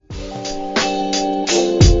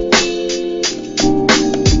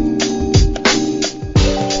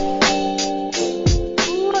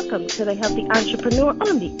to the Healthy Entrepreneur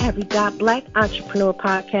on the Every Black Entrepreneur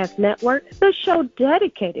Podcast Network, the show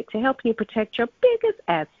dedicated to helping you protect your biggest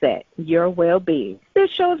asset, your well-being. This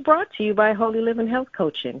show is brought to you by Holy Living Health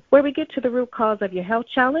Coaching, where we get to the root cause of your health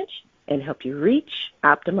challenge and help you reach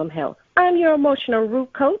optimum health. I'm your emotional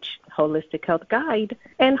root coach, holistic health guide,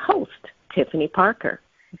 and host, Tiffany Parker.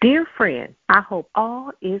 Dear friend, I hope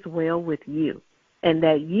all is well with you and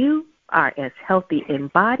that you are as healthy in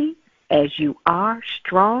body as you are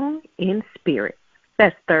strong in spirit.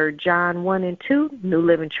 That's 3 John 1 and 2, New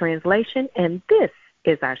Living Translation, and this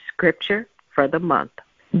is our scripture for the month.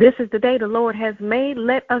 This is the day the Lord has made.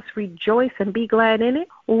 Let us rejoice and be glad in it.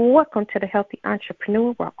 Welcome to the Healthy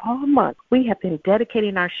Entrepreneur, where all month we have been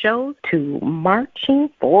dedicating our shows to marching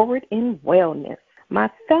forward in wellness.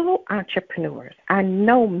 My fellow entrepreneurs, I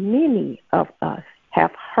know many of us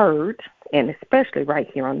have heard, and especially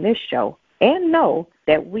right here on this show, and know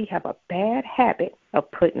that we have a bad habit of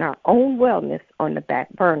putting our own wellness on the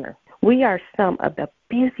back burner. We are some of the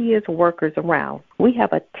busiest workers around. We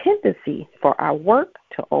have a tendency for our work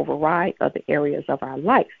to override other areas of our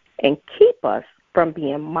life and keep us from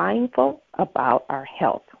being mindful about our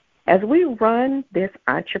health. As we run this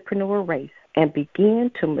entrepreneur race and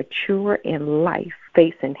begin to mature in life,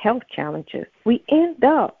 facing health challenges, we end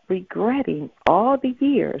up regretting all the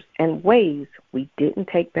years and ways we didn't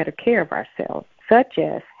take better care of ourselves, such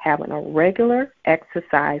as having a regular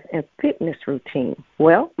exercise and fitness routine.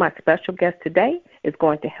 Well, my special guest today is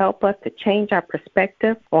going to help us to change our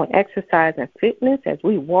perspective on exercise and fitness as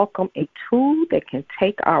we welcome a tool that can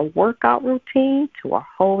take our workout routine to a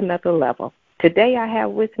whole nother level. Today I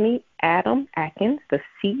have with me Adam Atkins, the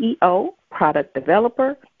CEO, product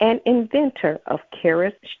developer, and inventor of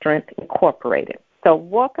Keris Strength Incorporated. So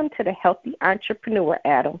welcome to the Healthy Entrepreneur,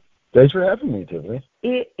 Adam. Thanks for having me, Tiffany.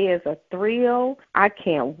 It is a thrill. I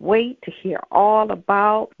can't wait to hear all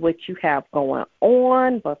about what you have going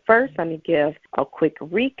on. But first, let me give a quick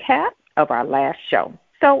recap of our last show.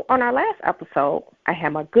 So on our last episode, I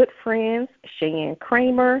had my good friends, Cheyenne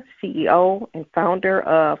Kramer, CEO and founder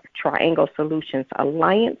of Triangle Solutions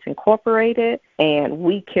Alliance Incorporated and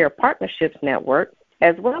We Care Partnerships Network,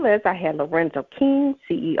 as well as I had Lorenzo King,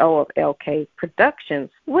 CEO of LK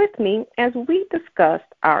Productions, with me as we discussed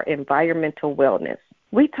our environmental wellness.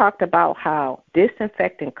 We talked about how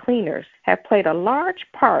disinfectant cleaners have played a large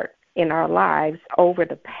part in our lives over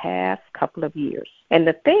the past couple of years, and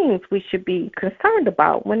the things we should be concerned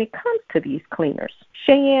about when it comes to these cleaners.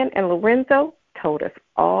 Cheyenne and Lorenzo told us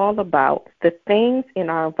all about the things in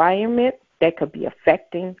our environment that could be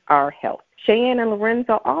affecting our health. Cheyenne and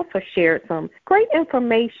Lorenzo also shared some great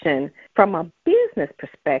information from a business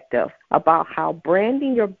perspective about how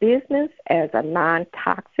branding your business as a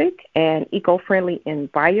non-toxic and eco-friendly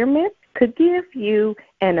environment could give you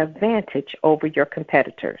an advantage over your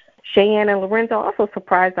competitors. Cheyenne and Lorenzo also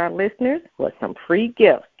surprised our listeners with some free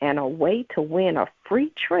gifts and a way to win a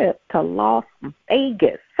free trip to Las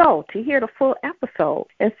Vegas. So to hear the full episode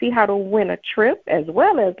and see how to win a trip as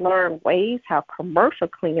well as learn ways how commercial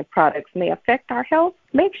cleaning products may affect our health,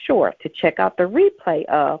 make sure to check out the replay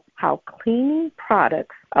of how cleaning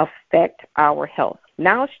products affect our health.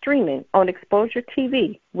 Now streaming on Exposure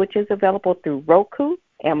TV, which is available through Roku,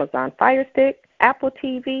 Amazon Fire Stick, Apple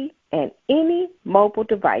TV, and any mobile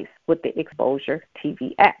device with the Exposure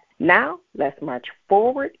TV app. Now, let's march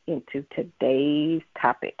forward into today's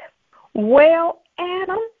topic. Well,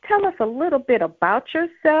 Adam, tell us a little bit about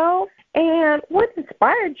yourself and what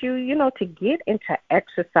inspired you, to get into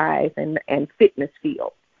exercise and fitness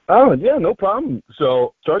field. Oh, yeah, no problem.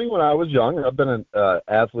 So starting when I was young, I've been an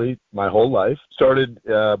athlete my whole life. Started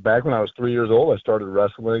back when I was 3 years old. I started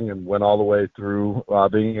wrestling and went all the way through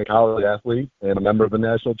being a college athlete and a member of the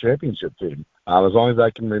national championship team. As long as I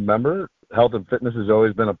can remember, health and fitness has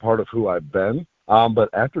always been a part of who I've been. But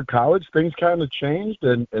after college, things kind of changed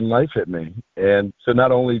and life hit me. And so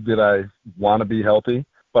not only did I want to be healthy,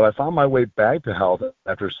 but I found my way back to health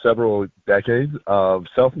after several decades of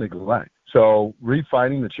self-neglect. So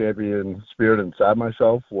refining the champion spirit inside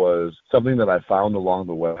myself was something that I found along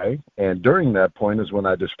the way. And during that point is when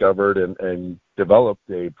I discovered and developed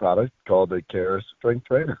a product called the Keris Strength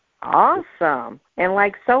Trainer. Awesome. And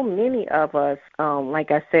like so many of us,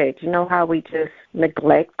 like I said, how we just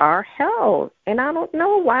neglect our health. And I don't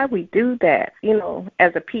know why we do that,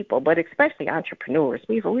 as a people, but especially entrepreneurs.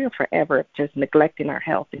 We're forever just neglecting our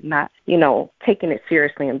health and not, taking it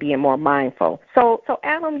seriously and being more mindful. So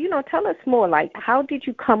Adam, tell us more, like, how did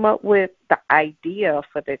you come up with the idea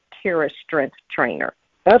for the Keris Strength Trainer?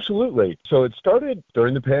 Absolutely. So it started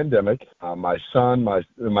during the pandemic. My son,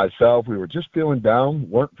 myself, we were just feeling down,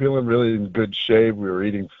 weren't feeling really in good shape. We were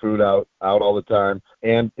eating food out all the time.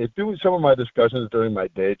 And through some of my discussions during my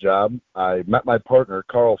day job, I met my partner,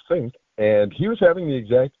 Carl Fink, and he was having the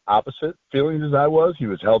exact opposite feelings as I was. He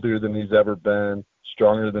was healthier than he's ever been,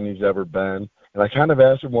 stronger than he's ever been. And I kind of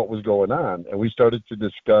asked him what was going on. And we started to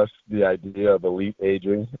discuss the idea of elite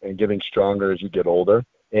aging and getting stronger as you get older.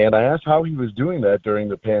 And I asked how he was doing that during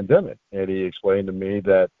the pandemic. And he explained to me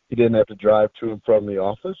that he didn't have to drive to and from the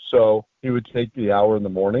office. So he would take the hour in the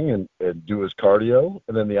morning and do his cardio.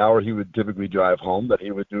 And then the hour he would typically drive home, that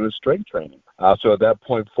he would do his strength training. So at that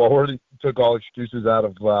point forward, he took all excuses out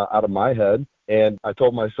of my head. And I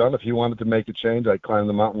told my son if he wanted to make a change, I'd climb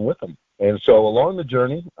the mountain with him. And so along the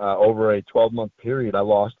journey, over a 12-month period, I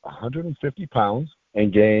lost 150 pounds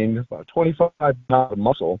and gained about 25 pounds of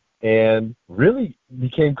muscle, and really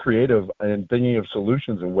became creative in thinking of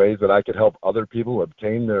solutions and ways that I could help other people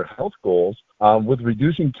obtain their health goals with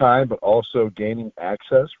reducing time, but also gaining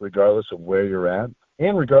access regardless of where you're at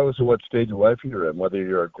and regardless of what stage of life you're in, whether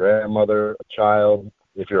you're a grandmother, a child,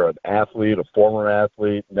 if you're an athlete, a former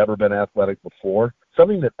athlete, never been athletic before,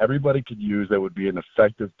 something that everybody could use that would be an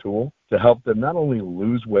effective tool to help them not only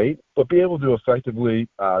lose weight, but be able to effectively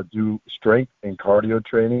do strength and cardio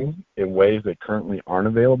training in ways that currently aren't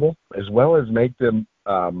available, as well as make them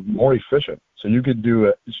more efficient. So you could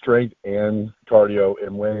do strength and cardio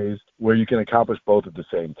in ways where you can accomplish both at the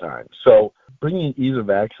same time. So bringing ease of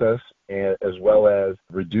access as well as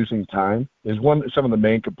reducing time is some of the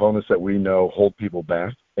main components that we know hold people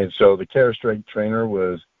back. And so the Kara Strength Trainer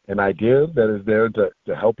was an idea that is there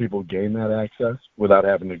to help people gain that access without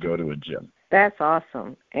having to go to a gym. That's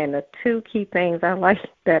awesome. And the two key things I like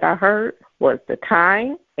that I heard was the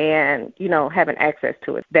time and, having access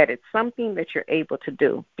to it, that it's something that you're able to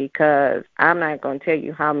do, because I'm not going to tell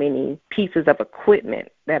you how many pieces of equipment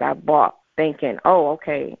that I bought thinking, oh,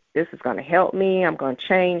 okay, this is going to help me. I'm going to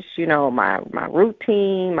change, my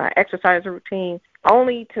routine, my exercise routine,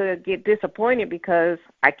 only to get disappointed because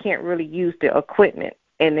I can't really use the equipment.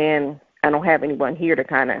 And then I don't have anyone here to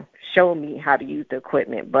kind of show me how to use the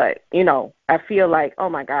equipment. But, I feel like, oh,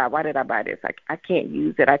 my God, why did I buy this? I can't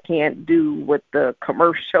use it. I can't do what the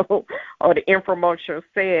commercial or the infomercial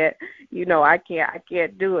said. I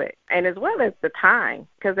can't do it. And as well as the time,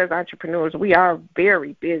 because as entrepreneurs, we are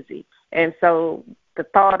very busy. And so the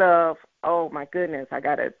thought of, oh, my goodness, I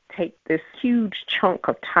got to take this huge chunk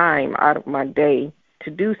of time out of my day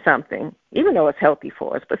to do something, even though it's healthy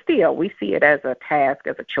for us, but still we see it as a task,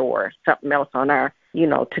 as a chore, something else on our,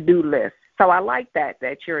 to-do list. So I like that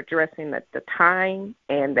you're addressing the time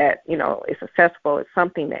and that, it's accessible. It's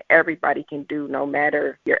something that everybody can do no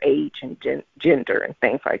matter your age and gender and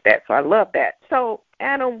things like that. So I love that. So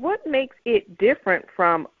Adam, what makes it different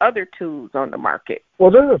from other tools on the market? Well,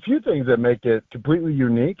 there are a few things that make it completely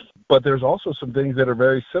unique, but there's also some things that are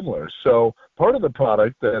very similar. So part of the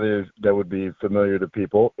product that would be familiar to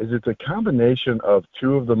people is it's a combination of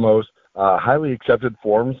two of the most highly accepted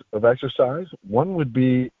forms of exercise. One would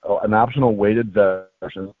be an optional weighted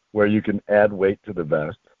version where you can add weight to the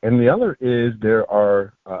vest. And the other is there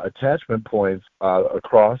are attachment points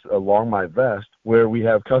along my vest where we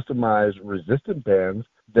have customized resistant bands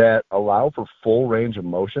that allow for full range of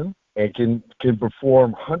motion and can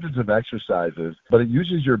perform hundreds of exercises, but it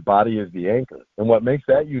uses your body as the anchor. And what makes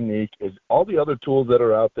that unique is all the other tools that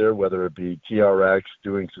are out there, whether it be TRX,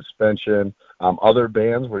 doing suspension, other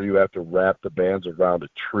bands where you have to wrap the bands around a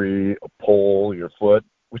tree, a pole, your foot,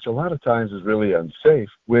 which a lot of times is really unsafe.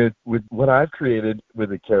 With what I've created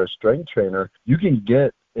with the Kara Strength Trainer, you can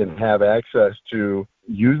get and have access to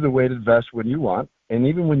use the weighted vest when you want. And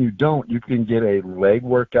even when you don't, you can get a leg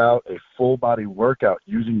workout, a full body workout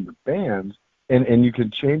using the bands, and you can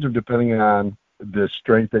change them depending on the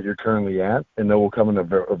strength that you're currently at, and they will come in a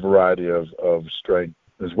variety of strength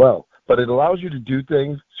as well. But it allows you to do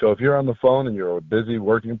things. So if you're on the phone and you're a busy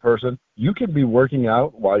working person, you can be working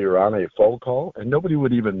out while you're on a phone call, and nobody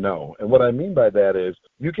would even know. And what I mean by that is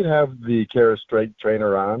you can have the Kara Strength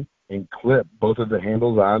Trainer on and clip both of the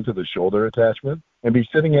handles onto the shoulder attachment and be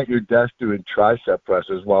sitting at your desk doing tricep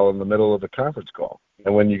presses while in the middle of a conference call.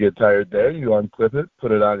 And when you get tired there, you unclip it,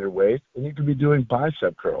 put it on your waist, and you can be doing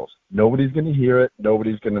bicep curls. Nobody's going to hear it.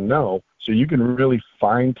 Nobody's going to know. So you can really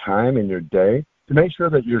find time in your day to make sure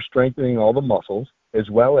that you're strengthening all the muscles, as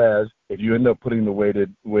well as if you end up putting the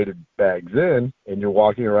weighted bags in and you're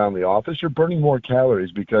walking around the office, you're burning more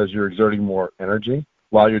calories because you're exerting more energy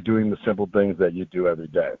while you're doing the simple things that you do every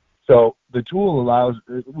day. So the tool allows,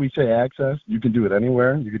 we say access, you can do it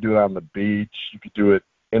anywhere. You can do it on the beach. You can do it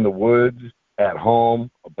in the woods, at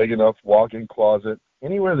home, a big enough walk-in closet.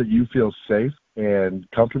 anywhere that you feel safe and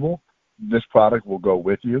comfortable, this product will go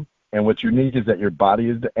with you. And what's unique is that your body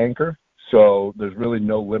is the anchor, so there's really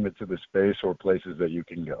no limit to the space or places that you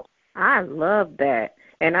can go. I love that.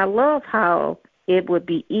 And I love how it would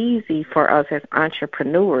be easy for us as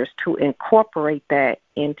entrepreneurs to incorporate that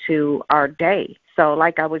into our day. So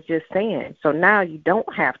like I was just saying, so now you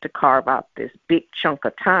don't have to carve out this big chunk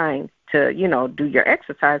of time to, do your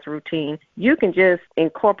exercise routine. You can just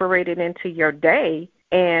incorporate it into your day,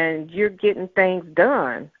 and you're getting things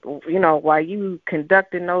done. While you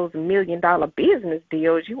conducting those $1 million business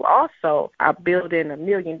deals, you also are building $1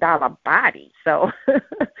 million body. So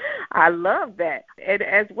I love that. And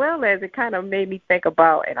as well as it kind of made me think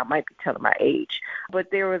about, and I might be telling my age,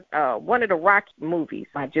 but there was one of the Rocky movies.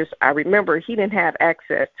 I remember he didn't have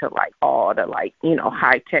access to all the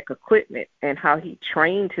high tech equipment, and how he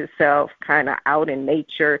trained himself kind of out in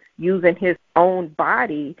nature using his own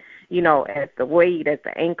body, as the weight, as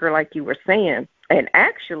the anchor, like you were saying, and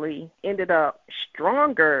actually ended up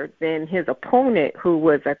stronger than his opponent, who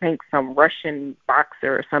was, I think, some Russian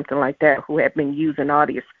boxer or something like that, who had been using all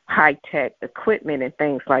these high-tech equipment and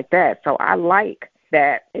things like that. So I like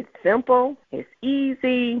that it's simple, it's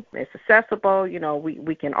easy, it's accessible,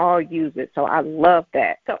 we can all use it. So I love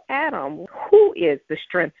that. So Adam, who is the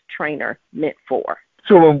strength trainer meant for?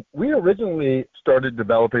 So when we originally started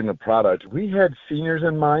developing the product, we had seniors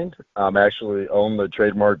in mind, actually own the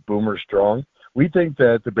trademark Boomer Strong. We think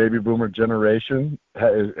that the baby boomer generation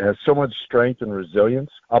has so much strength and resilience,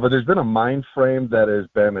 but there's been a mind frame that has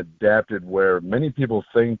been adapted where many people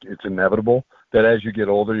think it's inevitable that as you get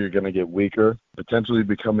older, you're going to get weaker, potentially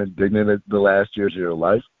become indignant at the last years of your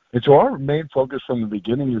life. And so our main focus from the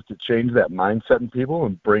beginning is to change that mindset in people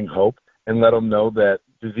and bring hope and let them know that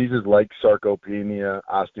diseases like sarcopenia,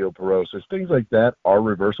 osteoporosis, things like that are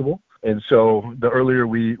reversible. And so the earlier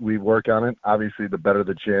we work on it, obviously the better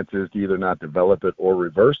the chance is to either not develop it or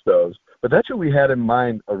reverse those. But that's what we had in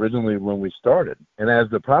mind originally when we started. And as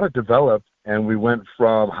the product developed and we went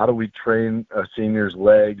from how do we train a senior's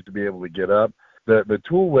legs to be able to get up, the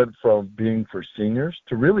tool went from being for seniors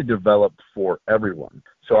to really developed for everyone.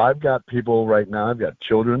 So I've got people right now, I've got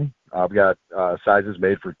children, I've got sizes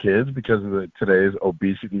made for kids because of today's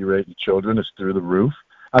obesity rate in children is through the roof.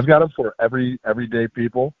 I've got them for everyday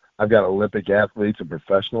people. I've got Olympic athletes and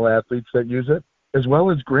professional athletes that use it, as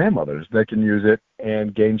well as grandmothers that can use it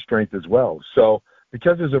and gain strength as well. So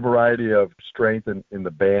because there's a variety of strength in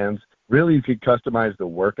the bands, really you can customize the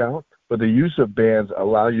workout, but the use of bands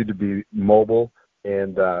allow you to be mobile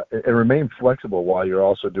and remain flexible while you're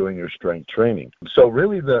also doing your strength training. So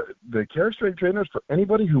really the Kara Strength Trainer is for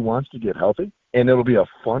anybody who wants to get healthy, and it'll be a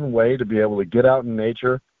fun way to be able to get out in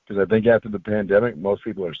nature, because I think after the pandemic, most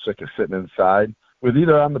people are sick of sitting inside, with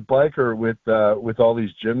either on the bike or with all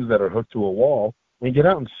these gyms that are hooked to a wall, and get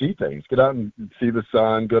out and see things. Get out and see the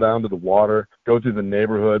sun, go down to the water, go through the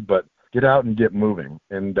neighborhood, but get out and get moving.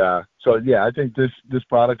 And so, yeah, I think this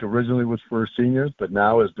product originally was for seniors, but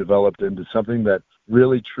now is developed into something that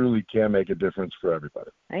really, truly can make a difference for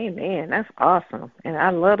everybody. Amen. That's awesome. And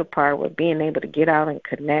I love the part with being able to get out and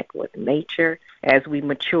connect with nature as we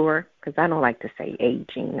mature, because I don't like to say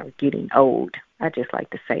aging or getting old. I just like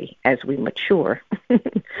to say as we mature.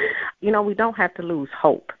 We don't have to lose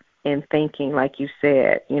hope in thinking, like you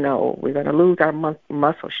said, we're going to lose our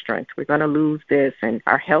muscle strength. We're going to lose this, and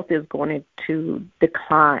our health is going to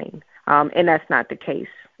decline. And that's not the case.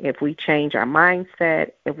 If we change our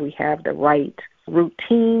mindset, if we have the right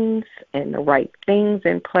routines and the right things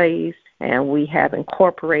in place, and we have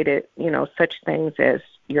incorporated, such things as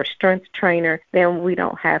your strength trainer, then we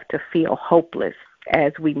don't have to feel hopeless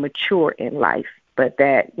as we mature in life. But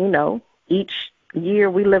that, each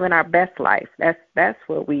year we live in our best life. That's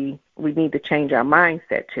what we need to change our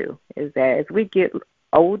mindset to, is that as we get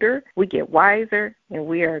older, we get wiser, and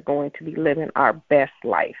we are going to be living our best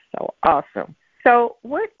life. So awesome. So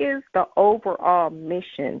what is the overall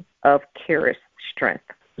mission of Kara Strength?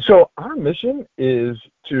 So our mission is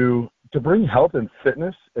to bring health and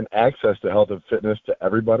fitness and access to health and fitness to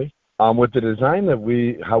everybody. With the design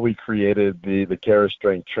how we created the Kara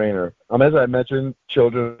Strength Trainer, as I mentioned,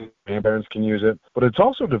 children and parents can use it, but it's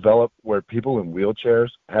also developed where people in wheelchairs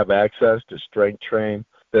have access to strength train,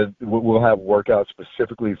 that we'll have workouts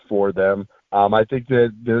specifically for them. I think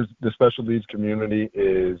that the special needs community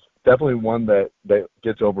is definitely one that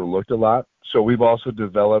gets overlooked a lot. So we've also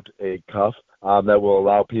developed a cuff that will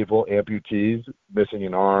allow people, amputees, missing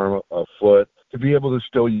an arm, a foot, to be able to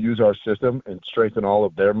still use our system and strengthen all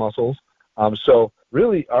of their muscles. So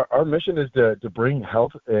really our mission is to bring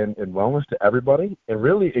health and wellness to everybody and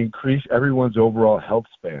really increase everyone's overall health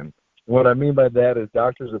span. What I mean by that is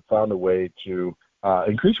doctors have found a way to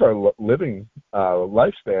increase our living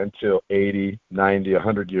lifespan till 80, 90,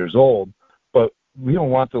 100 years old, but we don't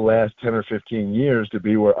want the last 10 or 15 years to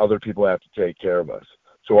be where other people have to take care of us.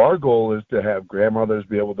 So our goal is to have grandmothers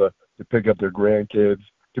be able to pick up their grandkids,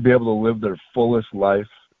 to be able to live their fullest life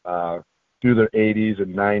through their 80s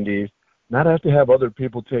and 90s, not have to have other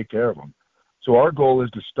people take care of them. So our goal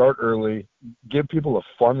is to start early, give people a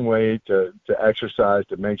fun way to exercise,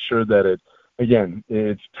 to make sure that it's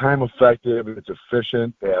time effective, it's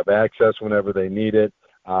efficient, they have access whenever they need it.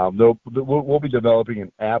 We'll be developing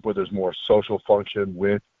an app where there's more social function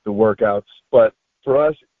with the workouts. But for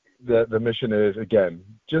us, the mission is, again,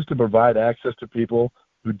 just to provide access to people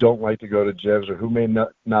who don't like to go to gyms or who may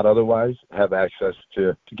not otherwise have access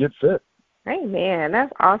to get fit. Hey, man,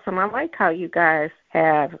 that's awesome. I like how you guys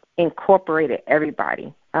have incorporated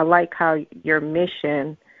everybody. I like how your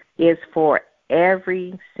mission is for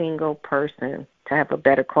every single person to have a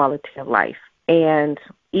better quality of life, and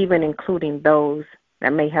even including those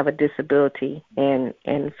that may have a disability and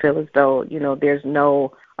feel as though, there's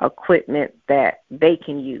no equipment that they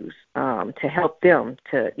can use to help them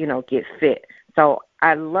to, get fit. So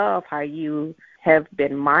I love how you have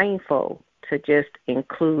been mindful to just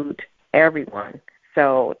include everyone.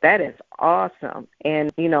 So that is awesome.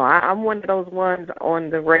 And, I'm one of those ones on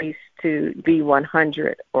the race to be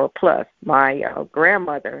 100 or plus. My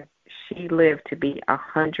grandmother, she lived to be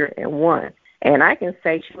 101. And I can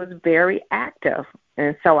say she was very active.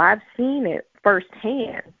 And so I've seen it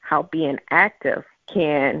firsthand, how being active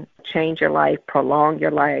can change your life, prolong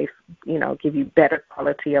your life, give you better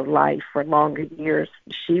quality of life for longer years.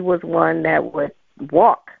 She was one that would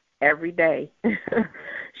walk every day.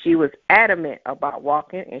 She was adamant about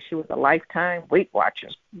walking, and she was a lifetime Weight Watcher.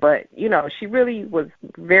 But, she really was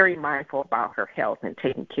very mindful about her health and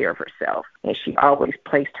taking care of herself, and she always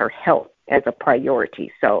placed her health as a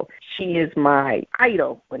priority. So she is my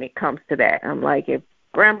idol when it comes to that. I'm like, if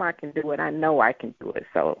Grandma can do it, I know I can do it.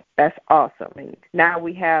 So that's awesome. And now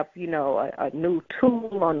we have, a new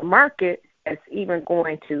tool on the market that's even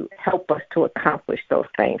going to help us to accomplish those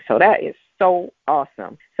things. So that is so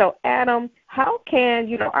awesome. So, Adam, how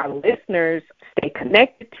can, our listeners stay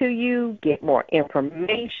connected to you, get more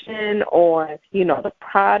information on, the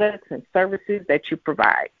products and services that you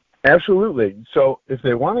provide? Absolutely. So if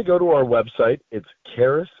they want to go to our website, it's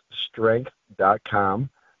carisstrength.com.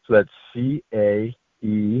 So that's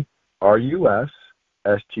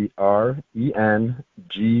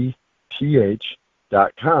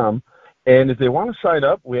CAERUSSTRENGTH.com. And if they want to sign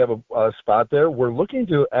up, we have a spot there. We're looking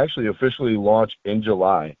to actually officially launch in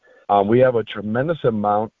July. We have a tremendous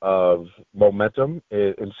amount of momentum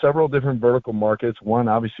in several different vertical markets, one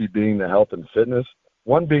obviously being the health and fitness,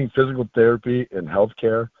 one being physical therapy and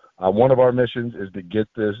healthcare. One of our missions is to get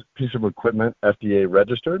this piece of equipment FDA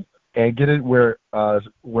registered and get it where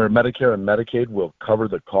Medicare and Medicaid will cover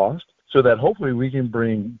the cost, so that hopefully we can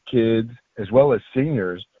bring kids as well as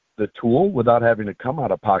seniors the tool without having to come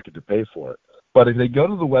out of pocket to pay for it. But if they go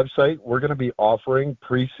to the website, we're going to be offering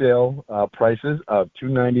pre-sale prices of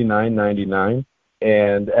 $299.99.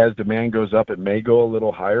 And as demand goes up, it may go a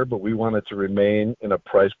little higher, but we want it to remain in a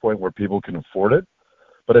price point where people can afford it.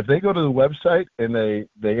 But if they go to the website and they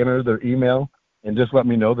enter their email and just let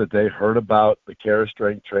me know that they heard about the Caris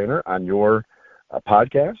Strength Trainer on your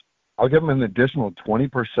podcast, I'll give them an additional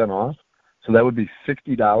 20% off. So that would be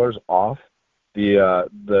 $60 off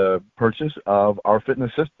the purchase of our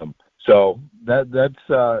fitness system. So that's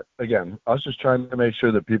again, us just trying to make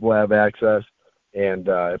sure that people have access, and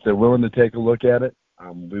if they're willing to take a look at it,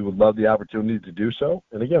 we would love the opportunity to do so.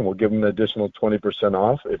 And again, we'll give them an additional 20%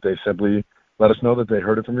 off if they simply let us know that they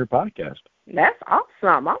heard it from your podcast. That's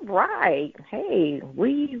awesome. All right. Hey,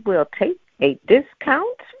 we will take a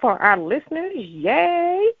discount for our listeners.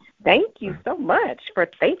 Yay. Thank you so much for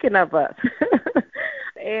thinking of us.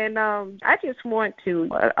 And I just want to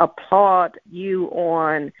applaud you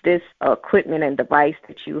on this equipment and device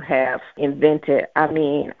that you have invented. I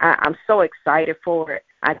mean, I'm so excited for it.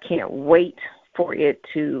 I can't wait for it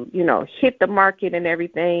to, hit the market and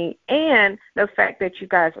everything. And the fact that you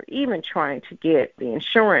guys are even trying to get the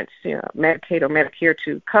insurance, Medicaid or Medicare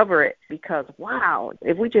to cover it, because, wow,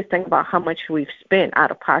 if we just think about how much we've spent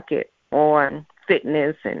out of pocket on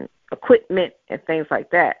fitness and equipment and things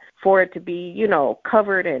like that, for it to be,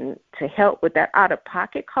 covered and to help with that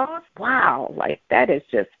out-of-pocket cost, wow, like that is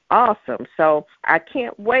just awesome. So I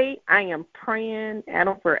can't wait. I am praying,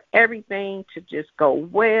 Adam, for everything to just go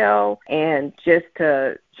well and just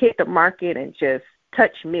to hit the market and just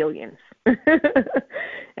touch millions.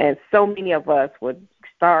 And so many of us would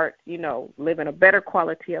start, living a better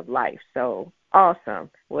quality of life. So Awesome.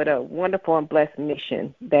 What a wonderful and blessed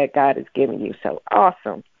mission that God has given you. So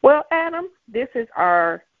awesome. Well, Adam, this is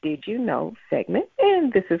our Did You Know segment,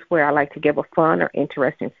 and this is where I like to give a fun or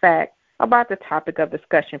interesting fact about the topic of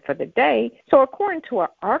discussion for the day. So according to an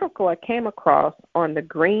article I came across on the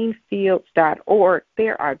greenfields.org,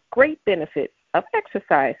 there are great benefits of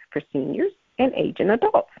exercise for seniors and aging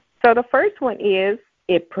adults. So the first one is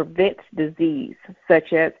it prevents disease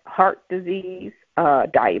such as heart disease,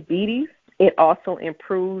 diabetes. It also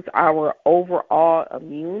improves our overall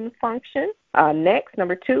immune function. Next,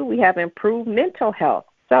 number 2, we have improved mental health.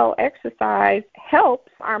 So exercise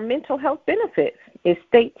helps our mental health benefits. It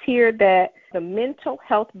states here that the mental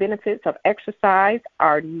health benefits of exercise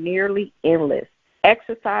are nearly endless.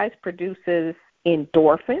 Exercise produces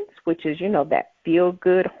endorphins, which is, that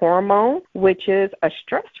feel-good hormone, which is a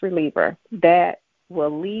stress reliever that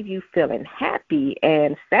will leave you feeling happy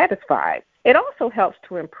and satisfied. It also helps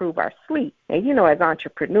to improve our sleep. And, as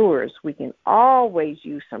entrepreneurs, we can always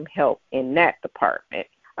use some help in that department.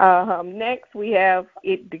 Next, we have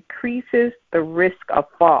it decreases the risk of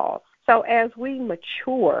falls. So as we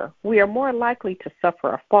mature, we are more likely to suffer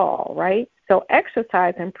a fall, right? So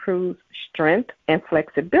exercise improves strength and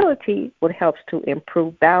flexibility, which helps to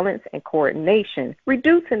improve balance and coordination,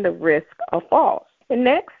 reducing the risk of falls. And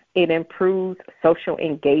next, it improves social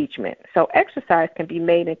engagement. So exercise can be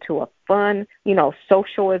made into a fun,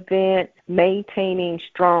 social event. Maintaining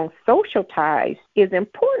strong social ties is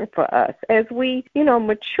important for us. As we,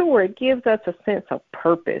 mature, it gives us a sense of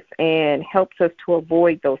purpose and helps us to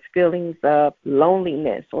avoid those feelings of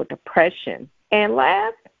loneliness or depression. And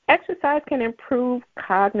last, exercise can improve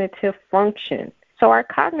cognitive function. So our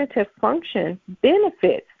cognitive function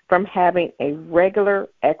benefits from having a regular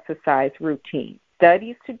exercise routine.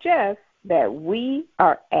 Studies suggest that we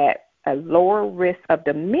are at a lower risk of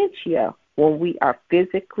dementia when we are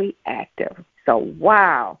physically active. So,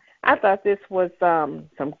 wow, I thought this was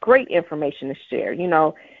some great information to share.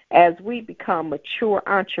 As we become mature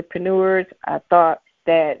entrepreneurs, I thought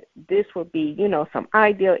that this would be, some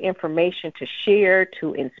ideal information to share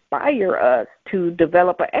to inspire us to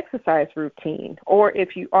develop an exercise routine. Or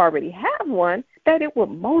if you already have one, that it will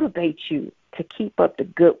motivate you to keep up the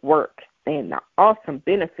good work and the awesome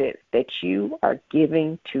benefits that you are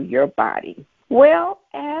giving to your body. Well,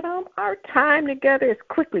 Adam, our time together has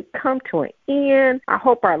quickly come to an end. I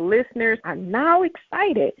hope our listeners are now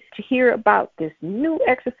excited to hear about this new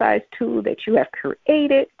exercise tool that you have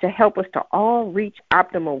created to help us to all reach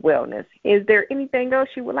optimal wellness. Is there anything else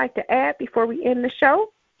you would like to add before we end the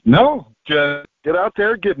show? No, just get out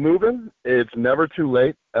there, get moving. It's never too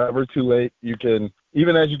late, ever too late. You can,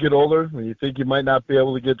 even as you get older, when you think you might not be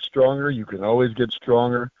able to get stronger, you can always get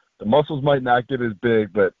stronger. The muscles might not get as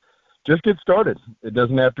big, but just get started. It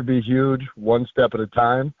doesn't have to be huge, one step at a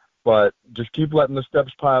time, but just keep letting the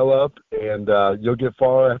steps pile up, and you'll get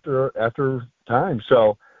far after time.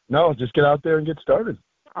 So, no, just get out there and get started.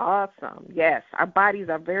 Awesome. Yes, our bodies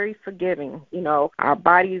are very forgiving. Our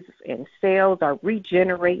bodies and cells are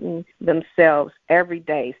regenerating themselves every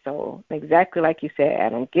day. So exactly like you said,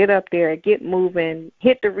 Adam, get up there, get moving,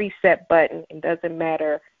 hit the reset button. It doesn't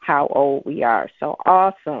matter how old we are. So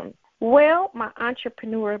awesome. Well, my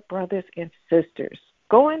entrepreneur brothers and sisters,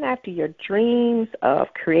 going after your dreams of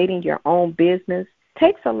creating your own business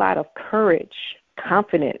takes a lot of courage,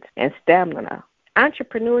 confidence, and stamina.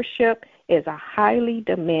 Entrepreneurship is a highly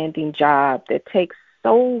demanding job that takes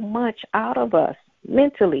so much out of us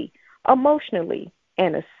mentally, emotionally,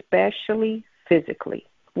 and especially physically.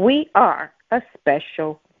 We are a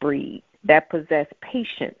special breed that possess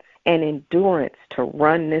patience and endurance to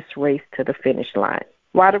run this race to the finish line.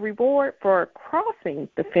 While the reward for crossing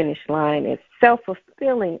the finish line is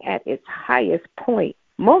self-fulfilling at its highest point,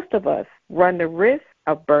 most of us run the risk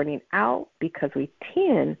of burning out because we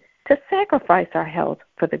tend to sacrifice our health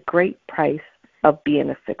for the great price of being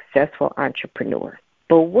a successful entrepreneur.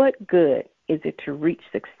 But what good is it to reach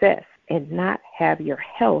success and not have your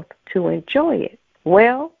health to enjoy it?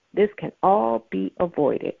 Well, this can all be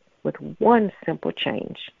avoided with one simple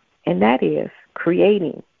change, and that is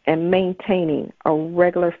creating and maintaining a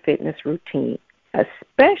regular fitness routine,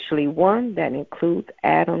 especially one that includes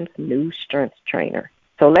Adam's new strength trainer.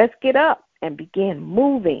 So let's get up and begin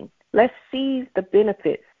moving. Let's seize the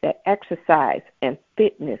benefits that exercise and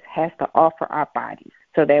fitness has to offer our bodies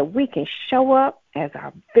so that we can show up as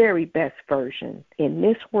our very best version in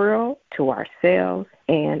this world to ourselves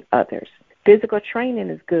and others. Physical training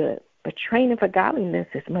is good, but training for godliness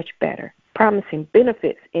is much better, promising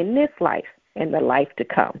benefits in this life and the life to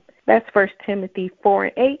come. That's 1 Timothy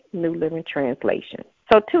 4:8, New Living Translation.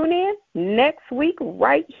 So tune in next week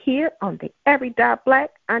right here on the Every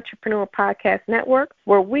Black Entrepreneur Podcast Network,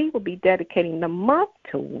 where we will be dedicating the month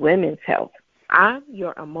to women's health. I'm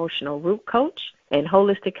your emotional root coach and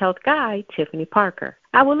holistic health guide, Tiffany Parker.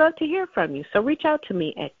 I would love to hear from you, so reach out to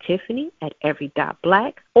me at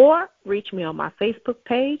Tiffany@Every.Black or reach me on my Facebook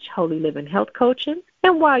page, Holy Living Health Coaching.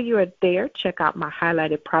 And while you're there, check out my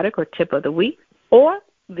highlighted product or tip of the week, or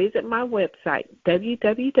visit my website,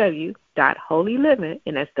 www.holyliving,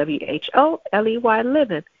 and that's WHOLEY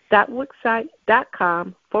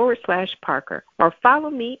living.wixsite.com/Parker, or follow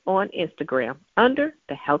me on Instagram under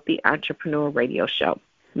the Healthy Entrepreneur Radio Show.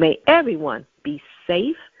 May everyone be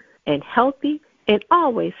safe and healthy and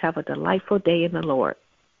always have a delightful day in the Lord.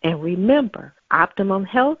 And remember, optimum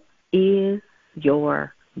health is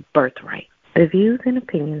your birthright. The views and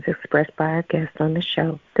opinions expressed by our guests on the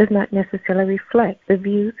show does not necessarily reflect the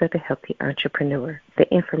views of the Healthy Entrepreneur.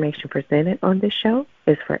 The information presented on this show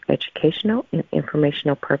is for educational and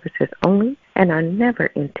informational purposes only and are never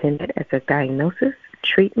intended as a diagnosis,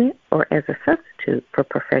 treatment, or as a substitute for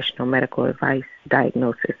professional medical advice,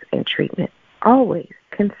 diagnosis, and treatment. Always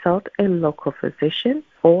consult a local physician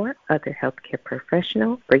or other healthcare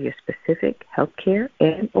professional for your specific healthcare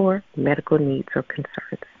and or medical needs or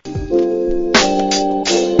concerns.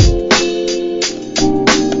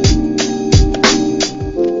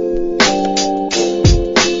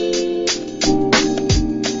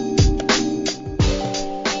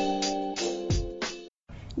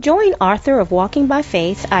 Join author of Walking by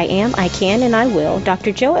Faith, I Am, I Can, and I Will,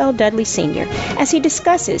 Dr. Joe L. Dudley Sr., as he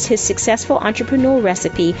discusses his successful entrepreneurial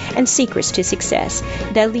recipe and secrets to success.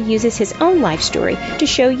 Dudley uses his own life story to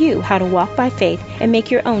show you how to walk by faith and make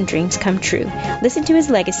your own dreams come true. Listen to his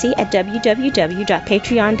legacy at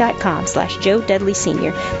www.patreon.com/Joe Dudley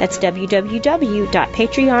Sr. That's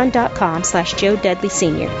www.patreon.com/Joe Dudley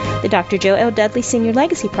Sr. The Dr. Joe L. Dudley Sr.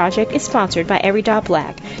 Legacy Project is sponsored by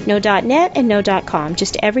Every.Black. No .net and no .com,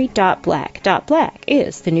 just Every.Black. .black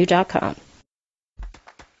is the new .com.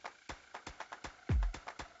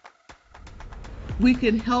 We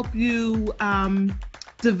can help you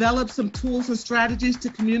develop some tools and strategies to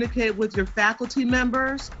communicate with your faculty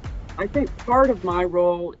members. I think part of my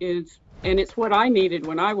role is, and it's what I needed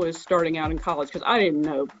when I was starting out in college, because I didn't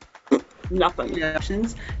know nothing.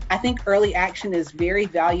 I think early action is very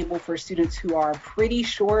valuable for students who are pretty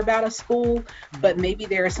sure about a school, but maybe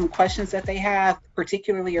there are some questions that they have,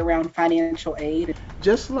 particularly around financial aid.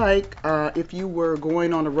 Just like if you were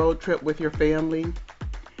going on a road trip with your family,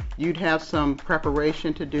 you'd have some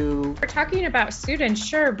preparation to do. We're talking about students,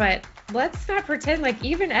 sure, but let's not pretend like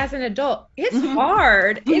even as an adult, it's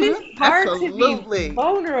hard. It is hard to be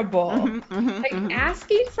vulnerable. Like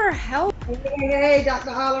asking for help. Hey,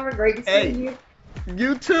 Dr. Oliver, great to see you.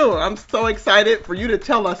 You too. I'm so excited for you to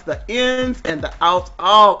tell us the ins and the outs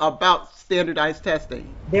all about standardized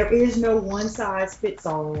testing. There is no one size fits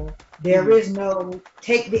all. There is no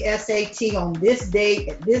take the SAT on this date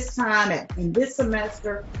at this time in this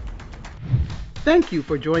semester. Thank you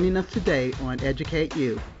for joining us today on Educate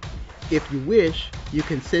You. If you wish, you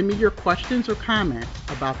can send me your questions or comments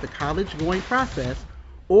about the college going process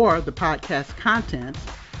or the podcast contents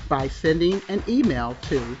by sending an email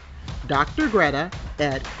to Dr. Greta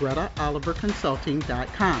at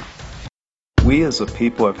GretaOliverConsulting.com. We as a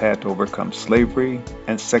people have had to overcome slavery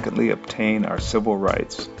and secondly obtain our civil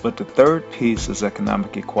rights. But the third piece is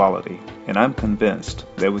economic equality. And I'm convinced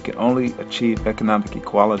that we can only achieve economic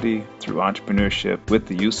equality through entrepreneurship with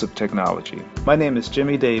the use of technology. My name is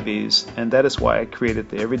Jimmy Davies, and that is why I created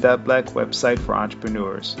the Every.Black website for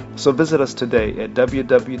entrepreneurs. So visit us today at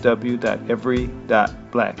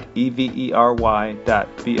www.every.black, every.black.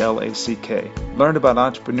 Learn about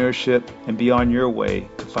entrepreneurship and be on your way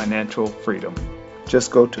to financial freedom.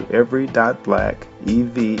 Just go to every.black,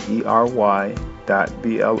 every.black.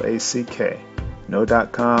 No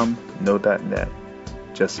 .com, no .net.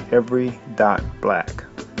 Just every.black.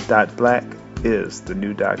 .black is the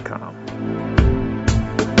new .com.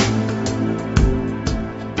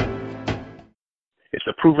 It's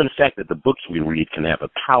a proven fact that the books we read can have a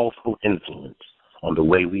powerful influence on the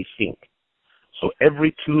way we think. So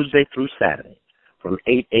every Tuesday through Saturday, from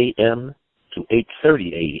 8 a.m. to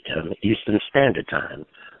 8:30 a.m. Eastern Standard Time,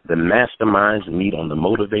 the masterminds meet on the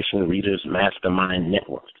Motivation Readers Mastermind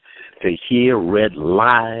Network to hear read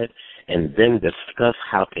live and then discuss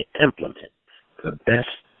how to implement the best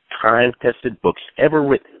time-tested books ever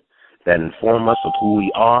written that inform us of who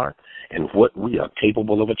we are and what we are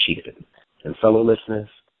capable of achieving. And fellow listeners,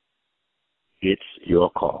 it's your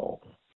call.